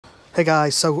Hey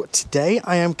guys, so today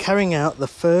I am carrying out the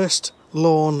first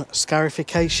lawn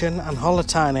scarification and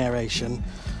holotyne aeration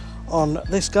on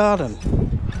this garden.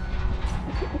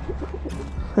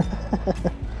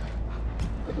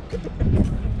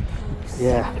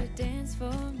 Yeah.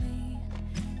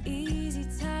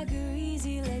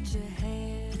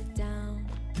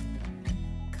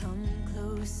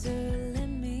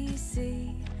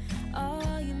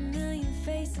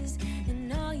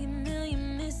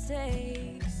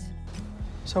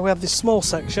 So we have this small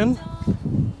section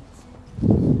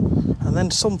and then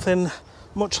something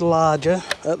much larger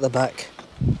at the back.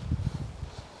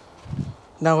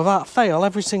 Now without fail,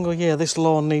 every single year this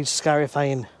lawn needs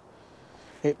scarifying.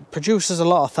 It produces a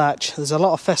lot of thatch, there's a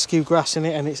lot of fescue grass in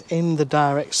it, and it's in the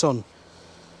direct sun.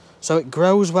 So it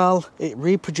grows well, it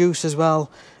reproduces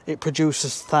well, it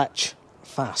produces thatch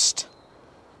fast.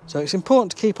 So it's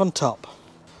important to keep on top.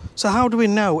 So how do we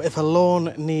know if a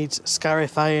lawn needs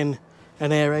scarifying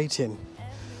and aerating?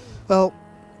 Well,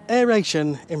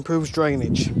 aeration improves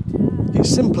drainage.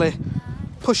 It's simply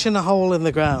pushing a hole in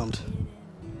the ground.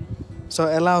 So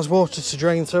it allows water to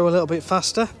drain through a little bit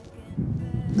faster.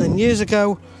 And years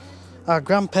ago, our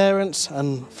grandparents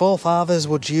and forefathers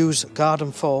would use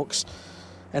garden forks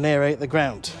and aerate the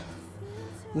ground.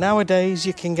 Nowadays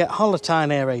you can get holotyne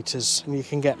aerators, and you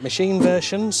can get machine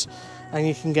versions, and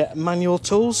you can get manual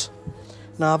tools.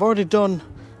 Now I've already done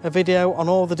a video on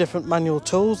all the different manual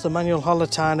tools, the manual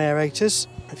holotyne aerators.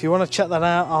 If you want to check that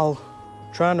out, I'll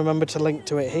try and remember to link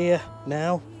to it here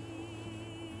now.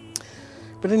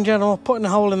 But in general, putting a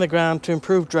hole in the ground to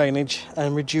improve drainage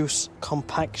and reduce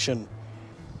compaction.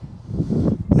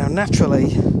 Now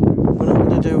naturally, we're not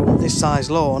going to do this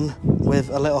size lawn with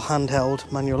a little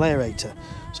handheld manual aerator.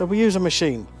 So we use a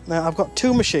machine. Now I've got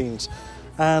two machines,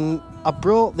 and I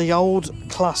brought the old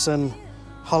Klassen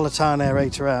holotyne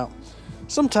aerator out.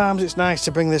 Sometimes it's nice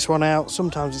to bring this one out,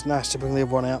 sometimes it's nice to bring the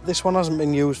other one out. This one hasn't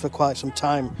been used for quite some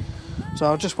time,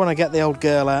 so I just want to get the old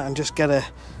girl out and just get her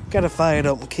fired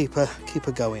up and keep her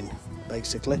going,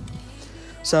 basically.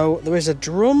 So there is a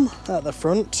drum at the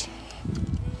front,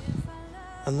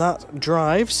 and that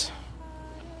drives,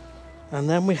 and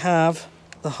then we have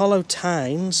the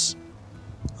holotynes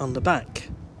on the back.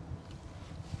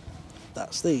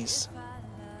 That's these,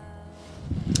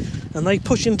 and they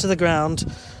push into the ground,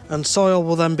 and soil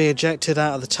will then be ejected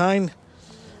out of the tine,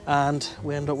 and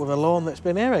we end up with a lawn that's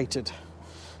been aerated.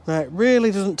 Now it really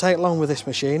doesn't take long with this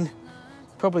machine,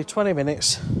 probably 20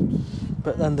 minutes,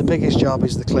 but then the biggest job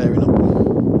is the clearing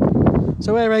up.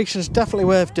 So aeration is definitely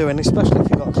worth doing, especially if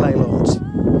you've got clay lawns.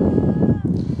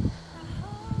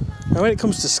 Now when it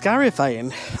comes to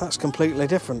scarifying, that's completely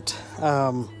different.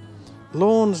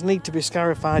 Lawns need to be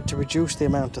scarified to reduce the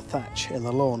amount of thatch in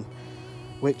the lawn,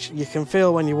 which you can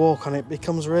feel when you walk on it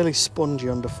becomes really spongy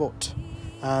underfoot.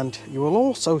 And you will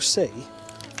also see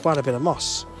quite a bit of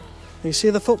moss. You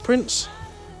see the footprints?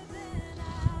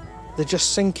 They're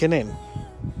just sinking in.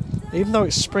 Even though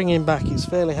it's springing back, it's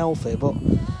fairly healthy, but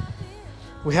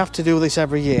we have to do this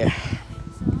every year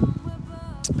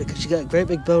because you get a great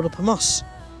big build-up of moss.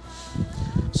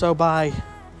 So by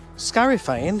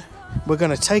scarifying, we're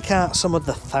going to take out some of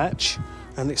the thatch,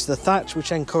 and it's the thatch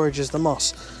which encourages the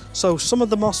moss. So some of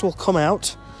the moss will come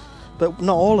out, but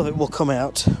not all of it will come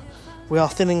out. We are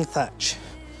thinning thatch.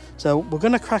 So we're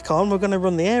going to crack on. We're going to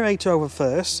run the aerator over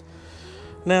first.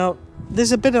 Now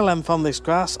there's a bit of length on this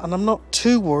grass, and I'm not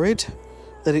too worried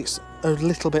that it's a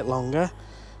little bit longer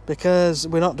because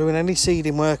we're not doing any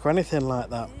seeding work or anything like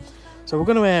that. So we're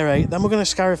going to aerate, then we're going to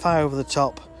scarify over the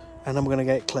top, and then we're going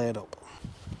to get it cleared up.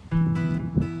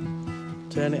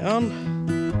 Turn it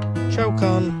on, choke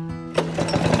on.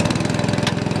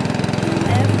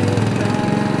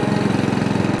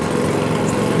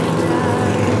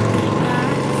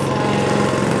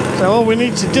 So all we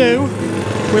need to do,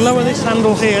 we lower this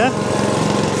handle here,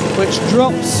 which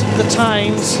drops the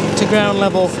tines to ground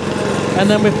level, and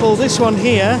then we pull this one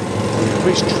here,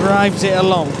 which drives it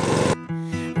along.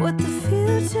 What the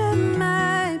future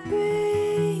might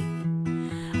bring,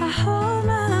 I hold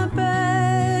my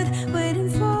breath, waiting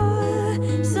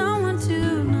for someone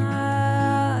to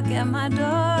knock at my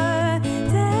door,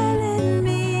 telling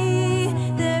me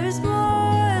there is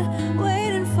more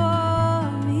waiting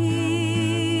for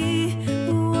me.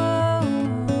 Whoa.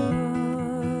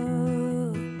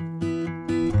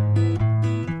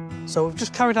 So we've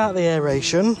just carried out the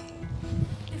aeration,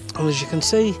 and as you can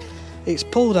see, it's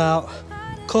pulled out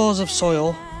cores of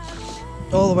soil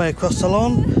all the way across the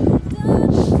lawn.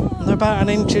 And they're about an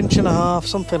inch, inch and a half,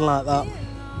 something like that.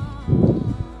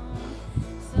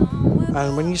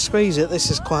 And when you squeeze it,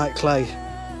 this is quite clay,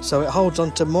 so it holds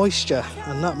on to moisture,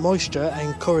 and that moisture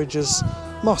encourages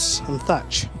moss and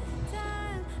thatch.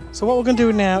 So what we're going to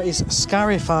do now is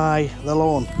scarify the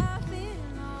lawn.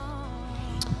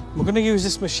 We're going to use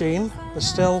this machine, the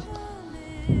Stihl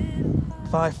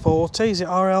 540, is it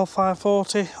RL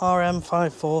 540, RM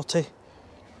 540.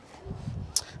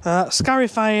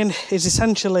 Scarifying is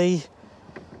essentially,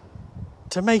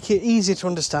 to make it easy to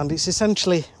understand, it's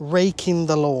essentially raking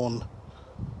the lawn.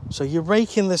 So you're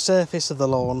raking the surface of the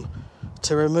lawn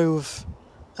to remove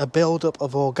a build-up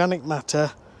of organic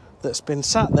matter that's been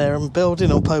sat there and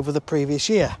building up over the previous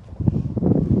year.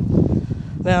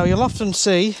 Now you'll often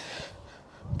see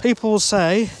people will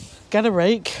say, get a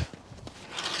rake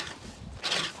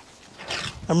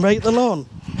and rake the lawn.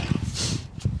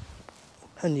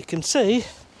 And you can see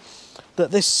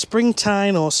that this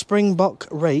springtine or springbok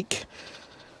rake,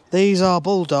 these are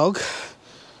bulldog,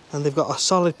 and they've got a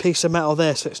solid piece of metal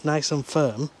there so it's nice and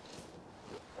firm.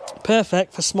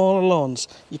 Perfect for smaller lawns.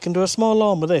 You can do a small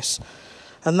lawn with this,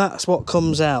 and that's what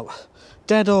comes out.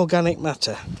 Dead organic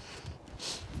matter.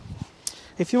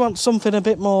 If you want something a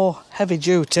bit more heavy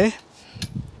duty,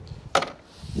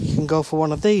 you can go for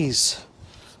one of these.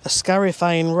 A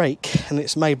scarifying rake, and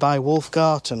it's made by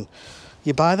Wolfgarten.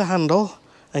 You buy the handle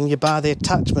and you buy the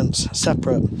attachments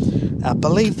separate. I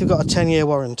believe they've got a 10-year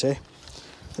warranty.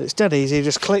 It's dead easy, you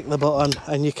just click the button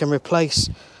and you can replace.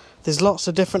 There's lots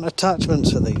of different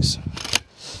attachments for these.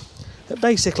 But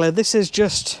basically this is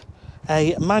just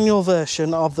a manual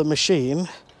version of the machine.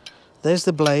 There's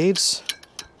the blades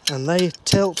and they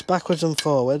tilt backwards and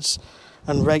forwards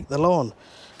and rake the lawn.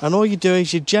 And all you do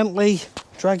is you gently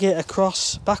drag it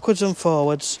across backwards and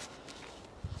forwards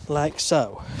like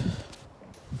so.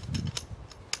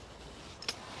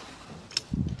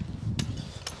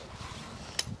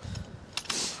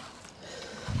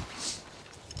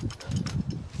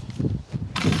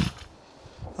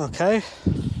 Okay,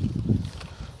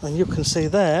 and you can see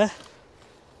there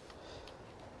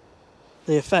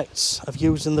the effects of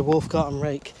using the Wolfgarten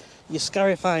rake. You're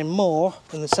scarifying more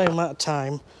in the same amount of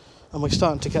time, and we're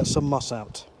starting to get some moss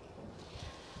out.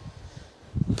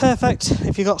 Perfect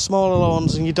if you've got smaller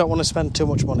lawns and you don't want to spend too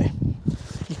much money.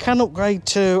 You can upgrade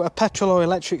to a petrol or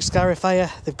electric scarifier.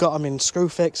 They've got them in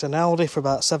Screwfix and Aldi for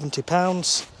about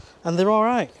 £70, and they're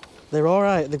alright. They're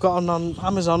alright. They've got them on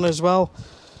Amazon as well.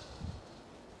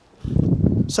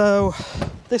 So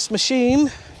this machine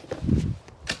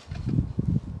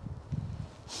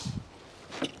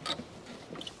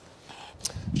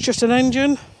it's just an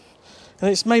engine and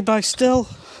it's made by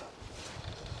Stihl,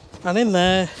 and in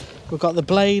there we've got the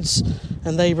blades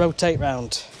and they rotate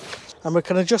round, and we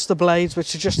can adjust the blades,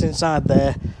 which are just inside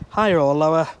there, higher or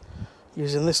lower,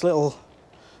 using this little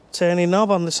turning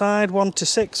knob on the side. 1 to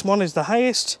 6, 1 is the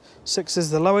highest, 6 is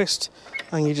the lowest,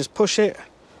 and you just push it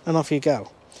and off you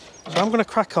go. So I'm going to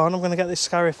crack on, I'm going to get this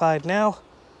scarified now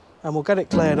and we'll get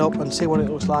it cleared up and see what it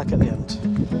looks like at the end.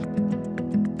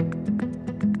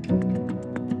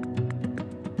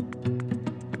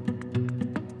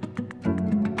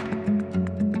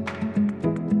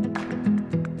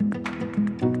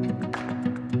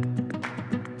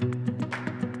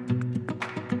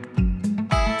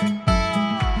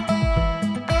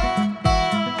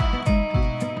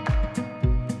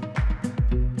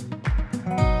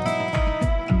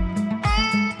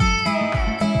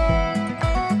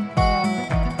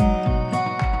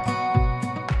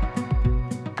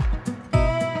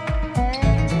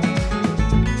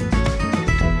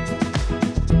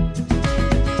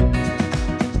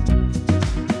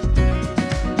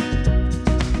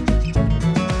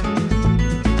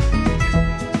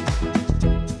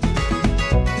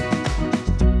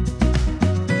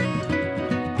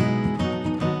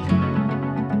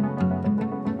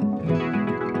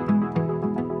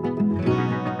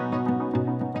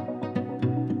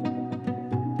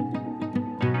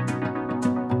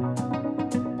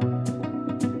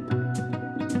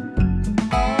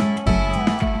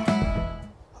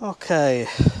 Okay,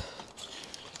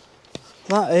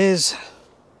 that is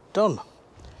done.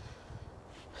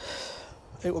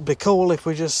 It would be cool if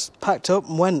we just packed up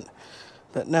and went,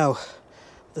 but no,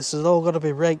 this has all got to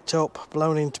be raked up,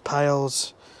 blown into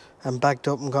piles and bagged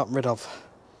up and got rid of.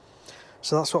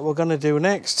 So that's what we're going to do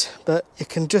next, but you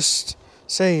can just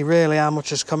see really how much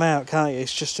has come out, can't you?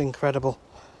 It's just incredible.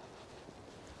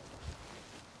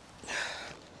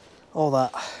 All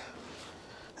that.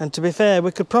 And to be fair,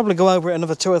 we could probably go over it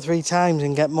another 2 or 3 times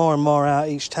and get more and more out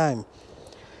each time.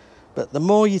 But the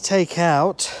more you take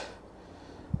out,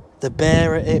 the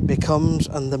barer it becomes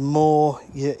and the more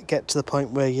you get to the point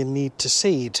where you need to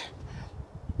seed.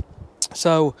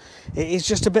 So it is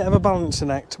just a bit of a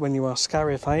balancing act when you are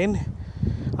scarifying.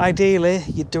 Ideally,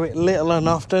 you do it little and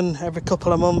often, every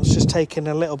couple of months, just taking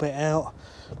a little bit out.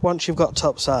 once you've got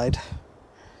topside.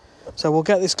 So we'll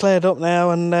get this cleared up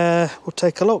now and we'll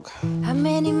take a look. How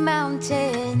many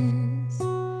mountains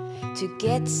to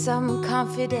get some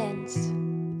confidence?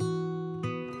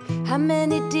 How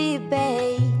many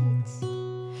debates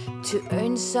to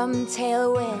earn some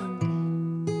tailwind?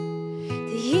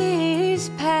 The years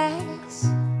pass,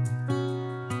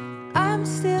 I'm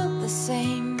still the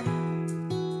same.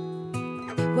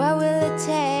 What will it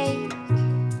take?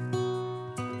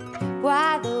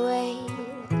 Why the wait?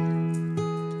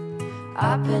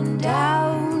 Up and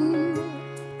down,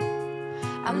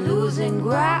 I'm losing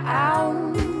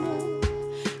ground.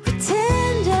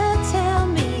 Pretender, tell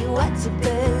me what to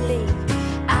believe.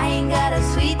 I ain't got a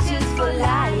sweet tooth for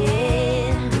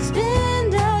lying.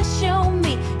 Spender, show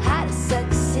me how to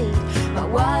succeed. My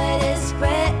wallet is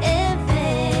spreading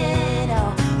thin.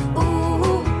 Oh,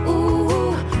 ooh,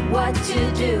 ooh, what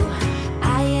to do?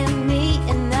 I am me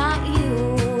and not you.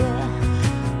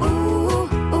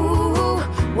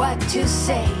 What to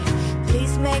say?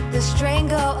 Please make the strain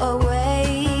go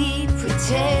away,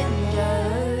 pretender.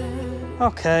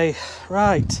 Okay,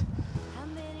 right.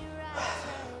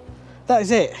 That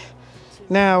is it.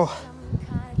 Now,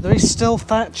 there is still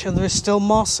thatch and there is still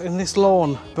moss in this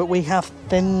lawn, but we have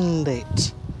thinned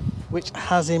it, which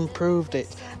has improved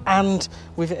it. And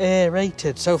we've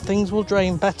aerated, so things will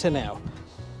drain better now.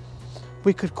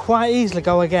 We could quite easily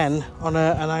go again on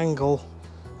an angle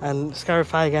and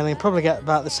scarify again and probably get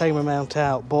about the same amount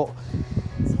out, but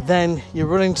then you're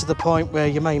running to the point where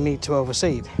you may need to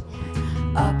overseed.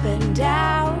 Up and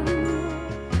down,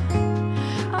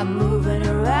 I'm moving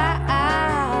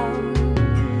around.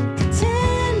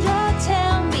 Pretender,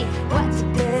 tell me what to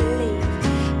believe.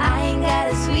 I ain't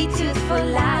got a sweet tooth for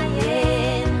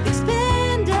lying.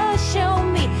 Spender, show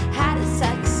me how to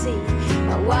succeed.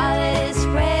 My wallet is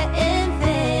spreading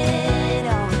thin.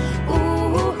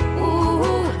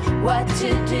 What to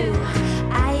do?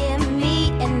 I am me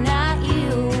and not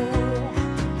you.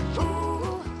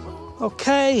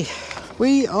 Okay,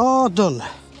 we are done.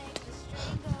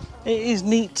 It is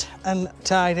neat and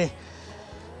tidy,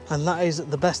 and that is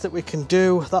the best that we can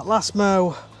do. That last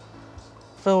mow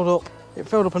filled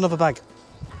up another bag.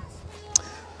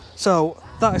 So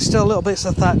that is still little bits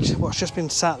of thatch what's just been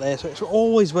sat there, so it's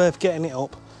always worth getting it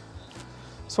up.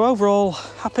 So overall,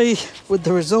 happy with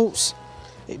the results.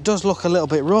 It does look a little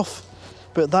bit rough,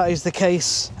 but that is the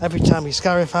case every time you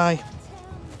scarify.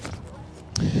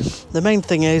 The main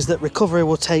thing is that recovery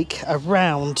will take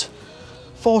around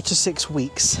 4 to 6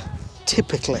 weeks,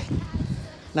 typically.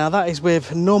 Now that is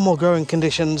with normal growing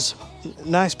conditions,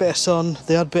 nice bit of sun,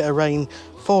 the odd bit of rain,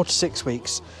 4 to 6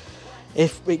 weeks.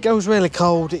 If it goes really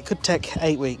cold, it could take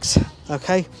 8 weeks,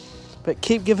 okay? But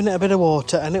keep giving it a bit of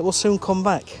water and it will soon come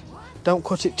back. Don't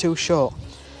cut it too short.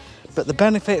 But the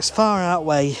benefits far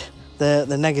outweigh the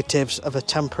negatives of a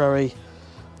temporary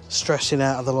stressing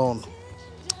out of the lawn.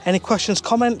 Any questions,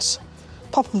 comments,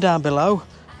 pop them down below.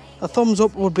 A thumbs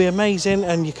up would be amazing,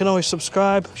 and you can always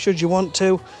subscribe should you want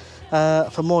to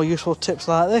for more useful tips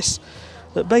like this.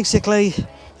 But basically,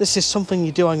 this is something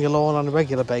you do on your lawn on a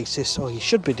regular basis, or you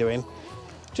should be doing,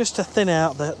 just to thin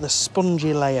out the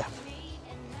spongy layer.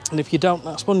 And if you don't,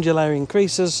 that spongy layer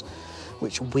increases,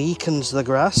 which weakens the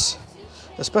grass,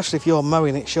 especially if you're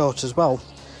mowing it short as well.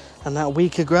 And that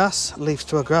weaker grass leads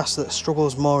to a grass that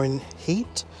struggles more in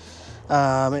heat.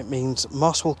 It means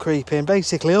moss will creep in.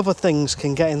 Basically, other things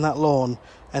can get in that lawn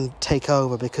and take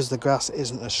over because the grass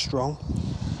isn't as strong.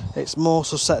 It's more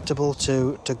susceptible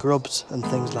to grubs and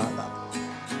things like that.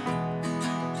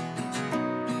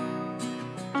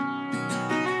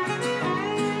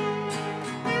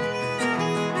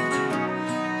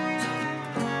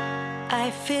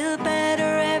 I feel better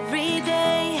every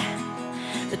day.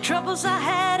 The troubles I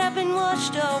had have been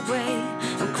washed away.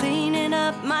 I'm cleaning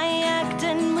up my act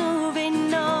and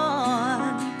moving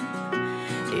on.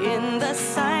 In the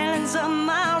silence of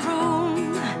my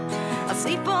room, I'll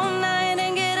sleep all night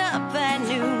and get up at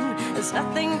noon. There's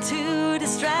nothing to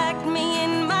distract me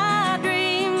in my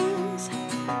dreams.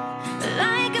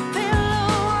 Like a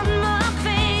pillow on my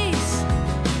face,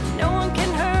 no one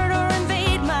can hurt or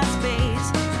invade my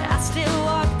space. I still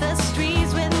walk the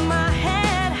streets with my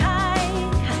head high.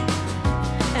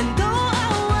 And though I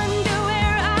wonder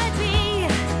where I'd be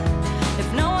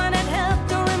if no one had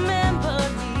helped or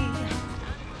remembered me.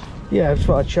 Yeah, I just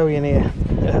thought I'd show you in here.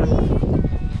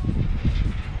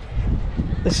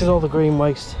 This is all the green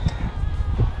waste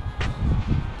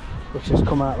which has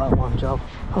come out that one job.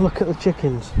 And look at the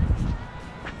chickens.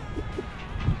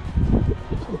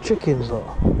 Some chickens, look.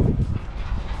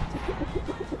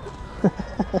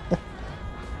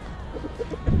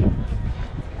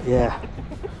 Yeah.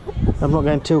 I'm not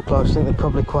getting too close, I think they're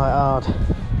probably quite hard.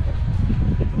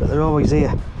 But they're always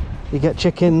here. You get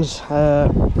chickens,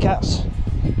 cats,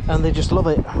 and they just love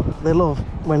it. They love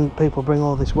when people bring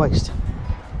all this waste,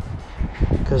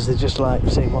 because they just like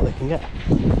seeing what they can get.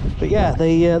 But yeah,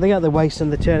 they get the waste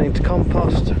and they turn it into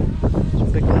compost.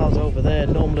 Some big piles over there.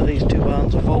 Normally these 2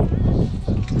 barns are full,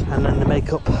 and then they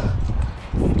make up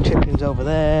chippings over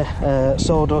there,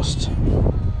 sawdust,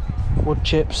 wood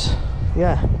chips.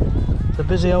 Yeah, it's a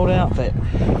busy old outfit.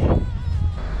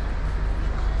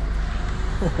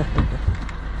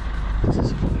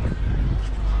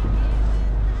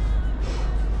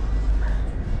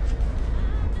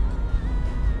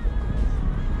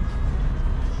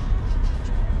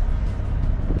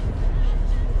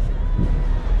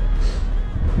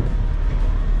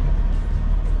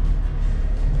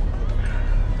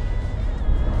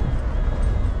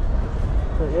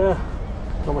 But yeah,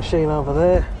 got a machine over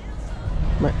there,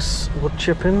 makes wood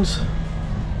chippings.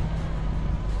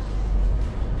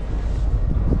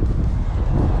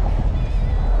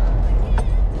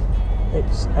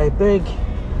 It's a big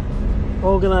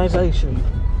organisation,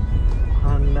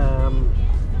 and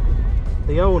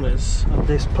the owners of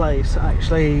this place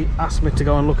actually asked me to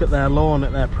go and look at their lawn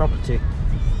at their property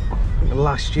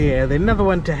last year. They never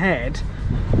went ahead,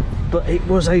 but it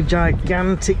was a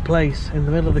gigantic place in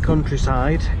the middle of the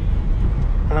countryside,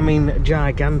 and I mean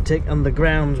gigantic, and the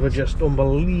grounds were just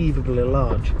unbelievably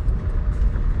large.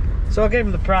 So I gave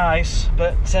them the price,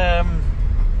 but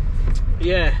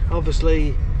yeah,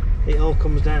 obviously it all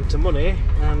comes down to money,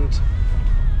 and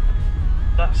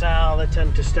that's how they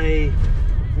tend to stay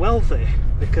wealthy,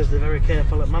 because they're very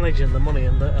careful at managing the money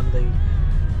and the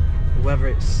whether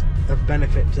it's of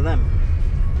benefit to them.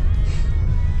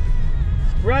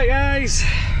 Right guys,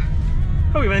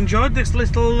 hope you've enjoyed this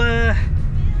little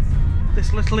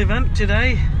event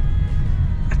today.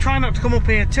 I try not to come up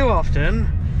here too often.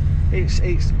 It's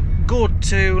good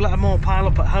to let them all pile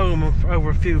up at home over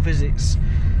a few visits,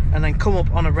 and then come up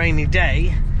on a rainy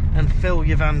day and fill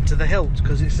your van to the hilt,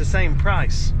 because it's the same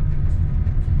price.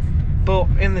 But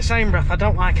in the same breath, I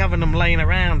don't like having them laying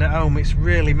around at home. It's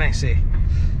really messy.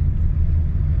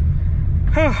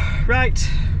 Oh, right,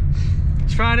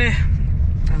 it's Friday.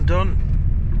 I'm done.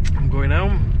 I'm going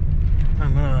home.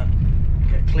 I'm gonna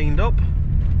get cleaned up,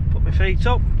 put my feet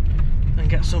up, and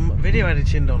get some video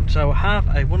editing done. So have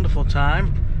a wonderful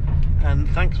time, and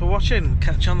thanks for watching.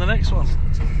 Catch you on the next one.